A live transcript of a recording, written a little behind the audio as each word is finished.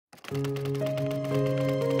Das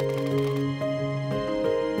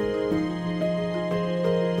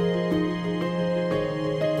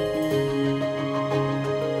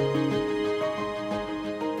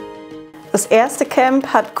erste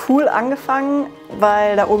Camp hat cool angefangen,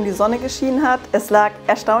 weil da oben die Sonne geschienen hat. Es lag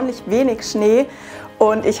erstaunlich wenig Schnee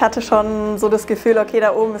und ich hatte schon so das Gefühl, okay,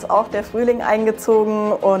 da oben ist auch der Frühling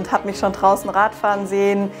eingezogen und habe mich schon draußen Radfahren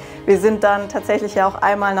sehen. Wir sind dann tatsächlich ja auch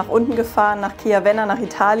einmal nach unten gefahren, nach Chiavenna, nach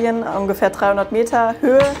Italien, ungefähr 300 Meter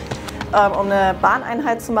Höhe, um eine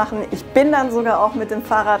Bahneinheit zu machen. Ich bin dann sogar auch mit dem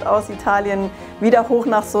Fahrrad aus Italien wieder hoch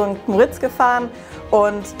nach St. Moritz gefahren.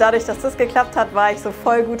 Und dadurch, dass das geklappt hat, war ich so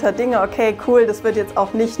voll guter Dinge. Okay, cool, das wird jetzt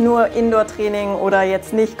auch nicht nur Indoor-Training oder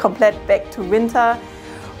jetzt nicht komplett back to winter.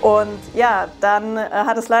 Und ja, dann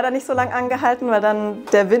hat es leider nicht so lange angehalten, weil dann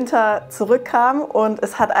der Winter zurückkam und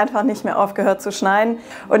es hat einfach nicht mehr aufgehört zu schneien.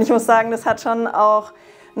 Und ich muss sagen, das hat schon auch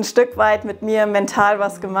ein Stück weit mit mir mental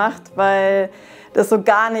was gemacht, weil das so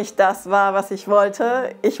gar nicht das war, was ich wollte.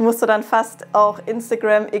 Ich musste dann fast auch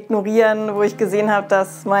Instagram ignorieren, wo ich gesehen habe,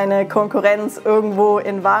 dass meine Konkurrenz irgendwo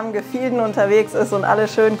in warmen Gefilden unterwegs ist und alle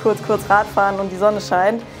schön kurz Rad fahren und die Sonne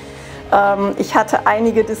scheint. Ich hatte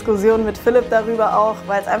einige Diskussionen mit Philipp darüber auch,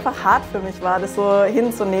 weil es einfach hart für mich war, das so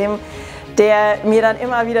hinzunehmen, der mir dann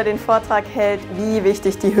immer wieder den Vortrag hält, wie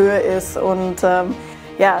wichtig die Höhe ist. Und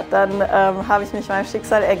ja, dann habe ich mich meinem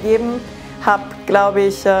Schicksal ergeben. Habe, glaube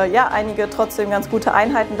ich, ja, einige trotzdem ganz gute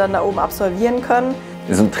Einheiten dann da oben absolvieren können.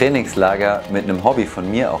 So ein Trainingslager mit einem Hobby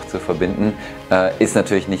von mir auch zu verbinden, ist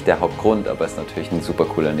natürlich nicht der Hauptgrund, aber ist natürlich ein super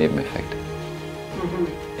cooler Nebeneffekt.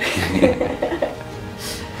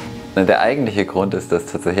 Der eigentliche Grund ist, dass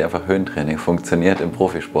tatsächlich einfach Höhentraining funktioniert im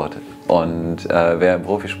Profisport. Und wer im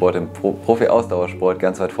Profisport, im Profi-Ausdauersport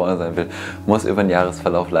ganz weit vorne sein will, muss über den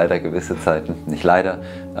Jahresverlauf leider gewisse Zeiten, nicht leider,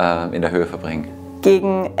 in der Höhe verbringen.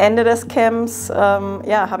 Gegen Ende des Camps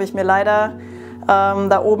ja, habe ich mir leider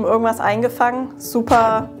da oben irgendwas eingefangen.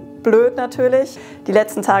 Super blöd natürlich. Die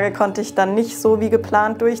letzten Tage konnte ich dann nicht so wie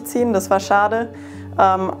geplant durchziehen, das war schade.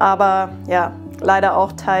 Aber ja, leider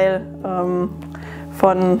auch Teil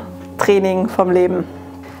von Training, vom Leben.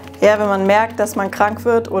 Ja, wenn man merkt, dass man krank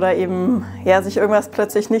wird oder eben ja, sich irgendwas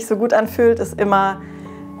plötzlich nicht so gut anfühlt, ist immer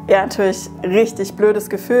ja, natürlich richtig blödes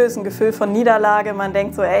Gefühl, ist ein Gefühl von Niederlage. Man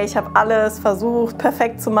denkt so, ey, ich habe alles versucht,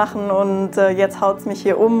 perfekt zu machen und jetzt haut es mich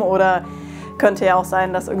hier um. Oder könnte ja auch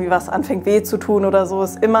sein, dass irgendwie was anfängt weh zu tun oder so.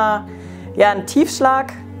 Ist immer ja, ein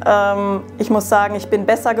Tiefschlag. Ich muss sagen, ich bin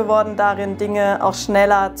besser geworden darin, Dinge auch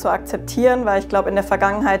schneller zu akzeptieren, weil ich glaube, in der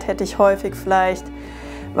Vergangenheit hätte ich häufig vielleicht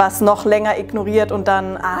was noch länger ignoriert und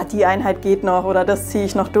dann, die Einheit geht noch oder das ziehe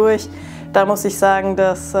ich noch durch. Da muss ich sagen,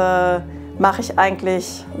 das mache ich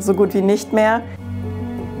eigentlich so gut wie nicht mehr.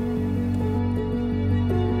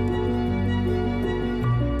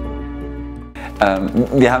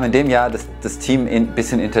 Wir haben in dem Jahr das Team ein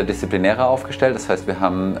bisschen interdisziplinärer aufgestellt. Das heißt, wir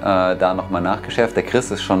haben da nochmal nachgeschärft. Der Chris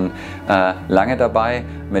ist schon lange dabei.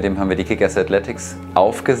 Mit dem haben wir die KickAss Athletics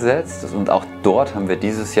aufgesetzt. Und auch dort haben wir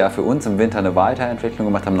dieses Jahr für uns im Winter eine Weiterentwicklung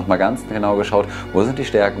gemacht, haben nochmal ganz genau geschaut, wo sind die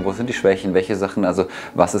Stärken, wo sind die Schwächen, welche Sachen, also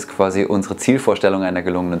was ist quasi unsere Zielvorstellung einer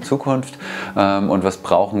gelungenen Zukunft und was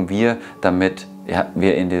brauchen wir, damit ja,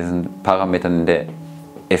 wir in diesen Parametern in der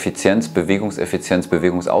Effizienz, Bewegungseffizienz,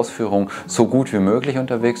 Bewegungsausführung so gut wie möglich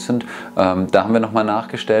unterwegs sind. Da haben wir nochmal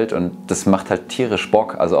nachgestellt und das macht halt tierisch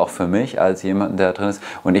Bock, also auch für mich als jemanden, der da drin ist.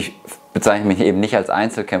 Und ich bezeichne mich eben nicht als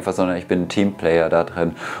Einzelkämpfer, sondern ich bin ein Teamplayer da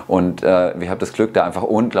drin. Und ich habe das Glück, da einfach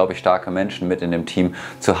unglaublich starke Menschen mit in dem Team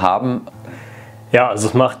zu haben. Ja, also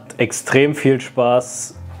es macht extrem viel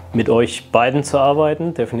Spaß, mit euch beiden zu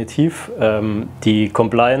arbeiten, definitiv. Die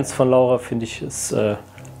Compliance von Laura finde ich ist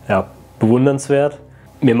ja, bewundernswert.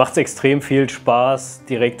 Mir macht es extrem viel Spaß,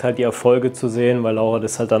 direkt halt die Erfolge zu sehen, weil Laura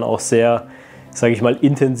das halt dann auch sehr, sage ich mal,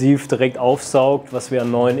 intensiv direkt aufsaugt, was wir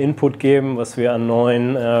an neuen Input geben, was wir an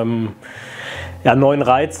neuen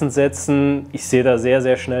Reizen setzen. Ich sehe da sehr,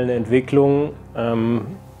 sehr schnell eine Entwicklung.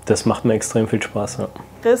 Das macht mir extrem viel Spaß. Ja.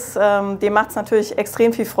 Chris, dem macht es natürlich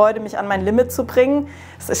extrem viel Freude, mich an mein Limit zu bringen.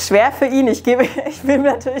 Es ist schwer für ihn. Ich bin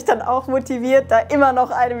natürlich dann auch motiviert, da immer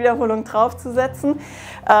noch eine Wiederholung draufzusetzen.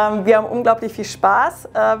 Wir haben unglaublich viel Spaß,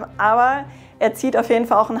 aber er zieht auf jeden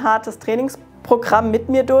Fall auch ein hartes Trainingsprogramm mit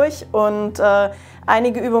mir durch. Und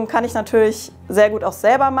einige Übungen kann ich natürlich sehr gut auch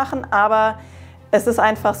selber machen, aber es ist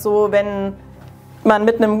einfach so, wenn man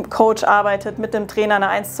mit einem Coach arbeitet, mit einem Trainer eine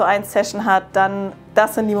 1:1-Session hat, dann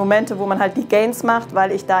das sind die Momente, wo man halt die Gains macht,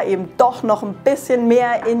 weil ich da eben doch noch ein bisschen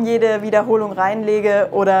mehr in jede Wiederholung reinlege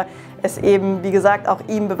oder es eben, wie gesagt, auch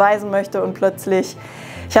ihm beweisen möchte und plötzlich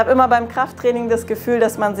Ich habe immer beim Krafttraining das Gefühl,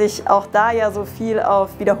 dass man sich auch da ja so viel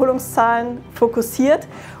auf Wiederholungszahlen fokussiert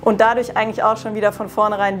und dadurch eigentlich auch schon wieder von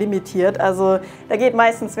vornherein limitiert. Also da geht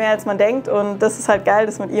meistens mehr, als man denkt, und das ist halt geil,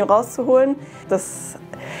 das mit ihm rauszuholen. Das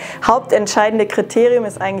hauptentscheidende Kriterium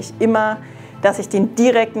ist eigentlich immer, dass ich den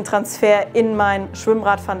direkten Transfer in mein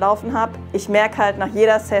Schwimmradfahren laufen habe. Ich merke halt nach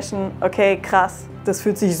jeder Session, okay, krass, das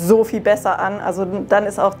fühlt sich so viel besser an. Also dann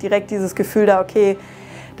ist auch direkt dieses Gefühl da, okay,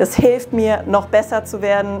 das hilft mir, noch besser zu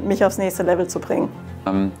werden, mich aufs nächste Level zu bringen.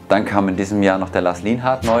 Dann kam in diesem Jahr noch der Lars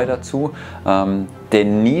Lienhard neu dazu.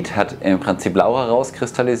 Den Need hat im Prinzip Laura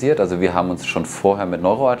rauskristallisiert. Also wir haben uns schon vorher mit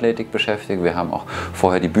Neuroathletik beschäftigt. Wir haben auch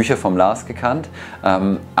vorher die Bücher vom Lars gekannt.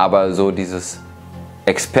 Aber so dieses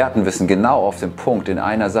Expertenwissen genau auf den Punkt in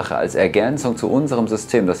einer Sache als Ergänzung zu unserem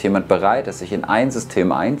System, dass jemand bereit ist, sich in ein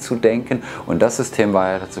System einzudenken und das System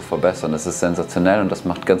weiter zu verbessern. Das ist sensationell und das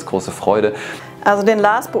macht ganz große Freude. Also den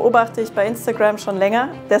Lars beobachte ich bei Instagram schon länger.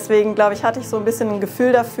 Deswegen, glaube ich, hatte ich so ein bisschen ein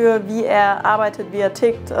Gefühl dafür, wie er arbeitet, wie er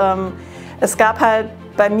tickt. Es gab halt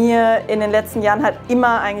bei mir in den letzten Jahren halt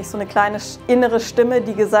immer eigentlich so eine kleine innere Stimme,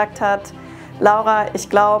 die gesagt hat, Laura, ich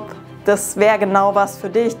glaube, das wäre genau was für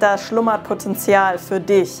dich, da schlummert Potenzial für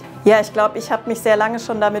dich. Ja, ich glaube, ich habe mich sehr lange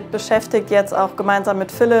schon damit beschäftigt, jetzt auch gemeinsam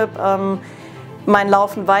mit Philipp, mein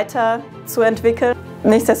Laufen weiterzuentwickeln.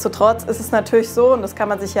 Nichtsdestotrotz ist es natürlich so, und das kann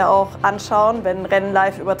man sich ja auch anschauen, wenn Rennen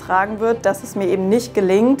live übertragen wird, dass es mir eben nicht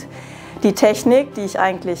gelingt, die Technik, die ich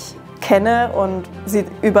eigentlich kenne und sie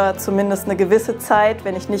über zumindest eine gewisse Zeit,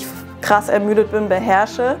 wenn ich nicht krass ermüdet bin,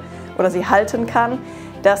 beherrsche oder sie halten kann,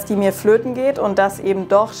 dass die mir flöten geht und dass eben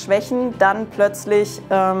doch Schwächen dann plötzlich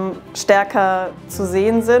stärker zu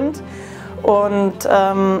sehen sind und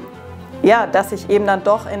ja, dass ich eben dann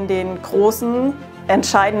doch in den großen,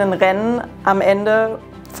 entscheidenden Rennen am Ende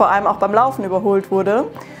vor allem auch beim Laufen überholt wurde.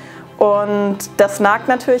 Und das nagt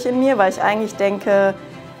natürlich in mir, weil ich eigentlich denke,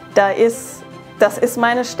 das ist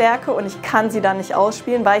meine Stärke und ich kann sie dann nicht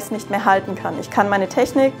ausspielen, weil ich es nicht mehr halten kann. Ich kann meine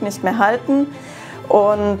Technik nicht mehr halten.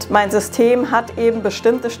 Und mein System hat eben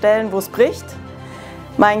bestimmte Stellen, wo es bricht.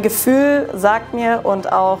 Mein Gefühl sagt mir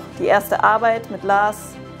und auch die erste Arbeit mit Lars,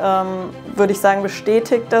 würde ich sagen,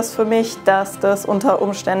 bestätigt das für mich, dass das unter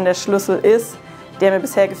Umständen der Schlüssel ist, der mir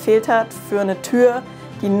bisher gefehlt hat, für eine Tür,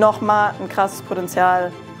 die nochmal ein krasses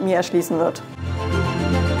Potenzial mir erschließen wird.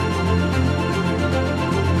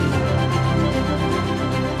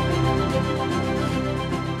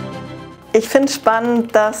 Ich finde es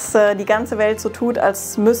spannend, dass die ganze Welt so tut,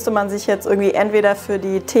 als müsste man sich jetzt irgendwie entweder für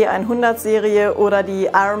die T100-Serie oder die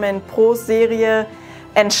Ironman Pro-Serie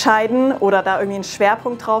entscheiden oder da irgendwie einen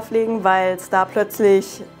Schwerpunkt drauflegen, weil es da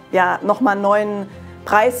plötzlich ja, nochmal einen neuen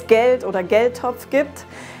Preisgeld oder Geldtopf gibt.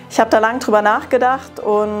 Ich habe da lange drüber nachgedacht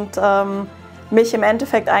und mich im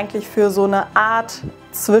Endeffekt eigentlich für so eine Art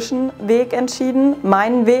Zwischenweg entschieden,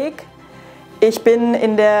 meinen Weg. Ich bin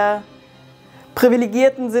in der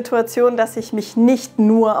privilegierten Situation, dass ich mich nicht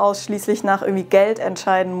nur ausschließlich nach irgendwie Geld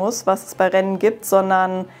entscheiden muss, was es bei Rennen gibt,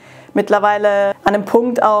 sondern mittlerweile an einem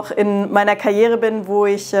Punkt auch in meiner Karriere bin, wo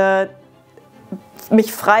ich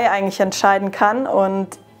mich frei eigentlich entscheiden kann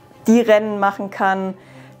und die Rennen machen kann,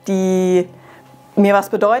 die mir was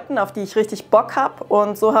bedeuten, auf die ich richtig Bock habe.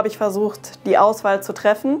 Und so habe ich versucht, die Auswahl zu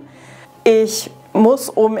treffen. Ich muss,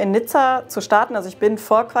 um in Nizza zu starten, also ich bin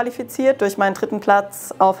vorqualifiziert durch meinen 3.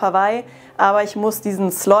 Platz auf Hawaii, aber ich muss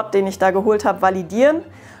diesen Slot, den ich da geholt habe, validieren.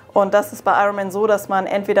 Und das ist bei Ironman so, dass man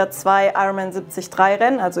entweder 2 Ironman 73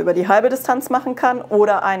 Rennen, also über die halbe Distanz machen kann,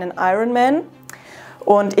 oder einen Ironman.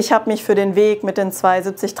 Und ich habe mich für den Weg mit den 2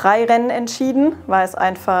 73 Rennen entschieden, weil es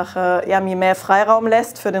einfach ja, mir mehr Freiraum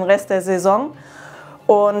lässt für den Rest der Saison.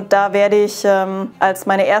 Und da werde ich als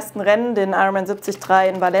meine ersten Rennen den Ironman 73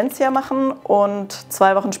 in Valencia machen und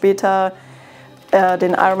 2 Wochen später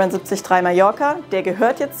den Ironman 73 Mallorca. Der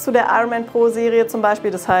gehört jetzt zu der Ironman Pro Serie zum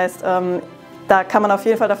Beispiel. Das heißt, da kann man auf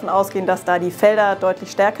jeden Fall davon ausgehen, dass da die Felder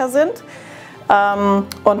deutlich stärker sind.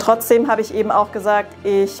 Und trotzdem habe ich eben auch gesagt,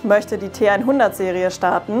 ich möchte die T100 Serie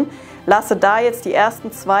starten. Lasse da jetzt die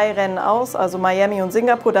ersten 2 Rennen aus, also Miami und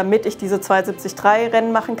Singapur, damit ich diese 2 73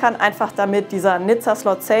 Rennen machen kann, einfach damit dieser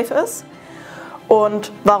Nizza-Slot safe ist.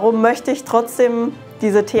 Und warum möchte ich trotzdem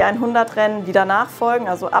diese T100 Rennen, die danach folgen,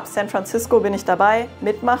 also ab San Francisco bin ich dabei,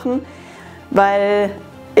 mitmachen, weil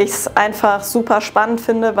ich es einfach super spannend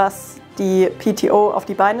finde, was die PTO auf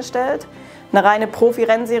die Beine stellt. Eine reine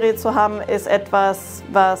Profi-Rennserie zu haben, ist etwas,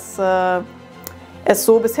 was es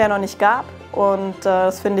so bisher noch nicht gab. Und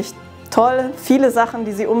das finde ich toll. Viele Sachen,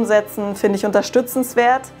 die sie umsetzen, finde ich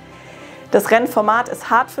unterstützenswert. Das Rennformat ist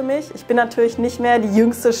hart für mich. Ich bin natürlich nicht mehr die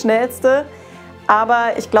jüngste, schnellste.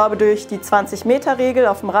 Aber ich glaube, durch die 20-Meter-Regel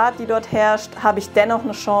auf dem Rad, die dort herrscht, habe ich dennoch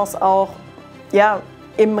eine Chance, auch ja,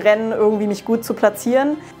 im Rennen irgendwie mich gut zu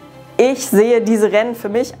platzieren. Ich sehe diese Rennen für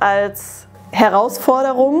mich als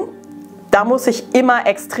Herausforderung. Da muss ich immer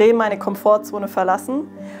extrem meine Komfortzone verlassen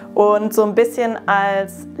und so ein bisschen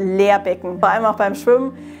als Leerbecken. Vor allem auch beim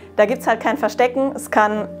Schwimmen, da gibt es halt kein Verstecken. Es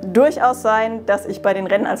kann durchaus sein, dass ich bei den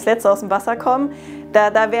Rennen als Letzter aus dem Wasser komme.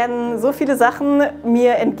 Da werden so viele Sachen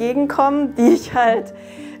mir entgegenkommen, die ich halt,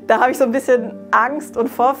 da habe ich so ein bisschen Angst und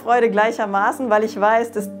Vorfreude gleichermaßen, weil ich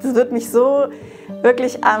weiß, das wird mich so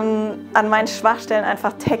wirklich an meinen Schwachstellen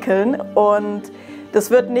einfach tackeln und das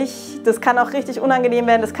kann auch richtig unangenehm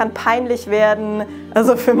werden, das kann peinlich werden,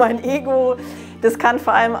 also für mein Ego. Das kann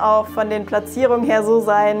vor allem auch von den Platzierungen her so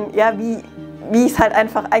sein, ja, wie ich es halt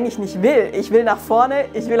einfach eigentlich nicht will. Ich will nach vorne,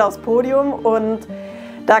 ich will aufs Podium und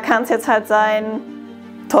da kann es jetzt halt sein,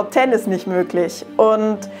 Top 10 ist nicht möglich.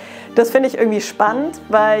 Und das finde ich irgendwie spannend,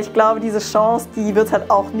 weil ich glaube, diese Chance, die wird es halt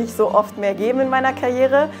auch nicht so oft mehr geben in meiner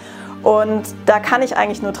Karriere. Und da kann ich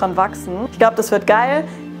eigentlich nur dran wachsen. Ich glaube, das wird geil.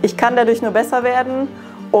 Ich kann dadurch nur besser werden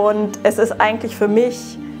und es ist eigentlich für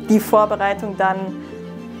mich die Vorbereitung dann,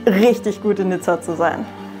 richtig gut in Nizza zu sein.